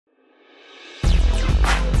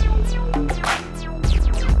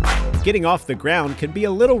Getting off the ground can be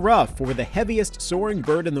a little rough for the heaviest soaring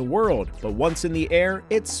bird in the world, but once in the air,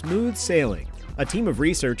 it's smooth sailing. A team of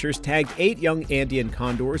researchers tagged 8 young Andean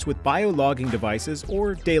condors with biologging devices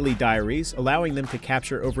or daily diaries, allowing them to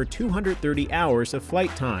capture over 230 hours of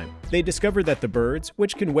flight time. They discovered that the birds,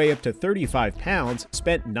 which can weigh up to 35 pounds,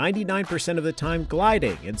 spent 99% of the time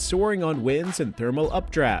gliding and soaring on winds and thermal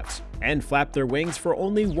updrafts, and flapped their wings for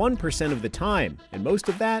only 1% of the time, and most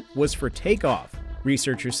of that was for takeoff.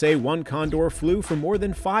 Researchers say one condor flew for more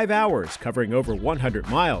than 5 hours, covering over 100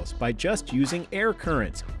 miles, by just using air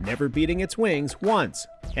currents, never beating its wings once.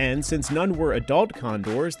 And since none were adult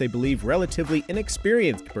condors, they believe relatively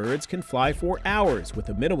inexperienced birds can fly for hours with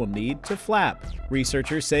a minimal need to flap.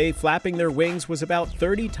 Researchers say flapping their wings was about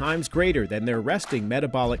 30 times greater than their resting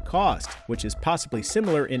metabolic cost, which is possibly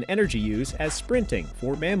similar in energy use as sprinting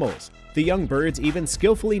for mammals. The young birds even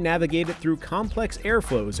skillfully navigated through complex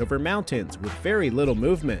airflows over mountains with very little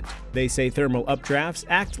movement. They say thermal updrafts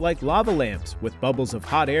act like lava lamps, with bubbles of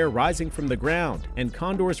hot air rising from the ground, and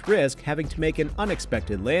condors risk having to make an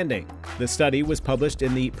unexpected landing. The study was published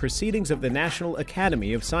in the Proceedings of the National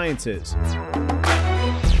Academy of Sciences.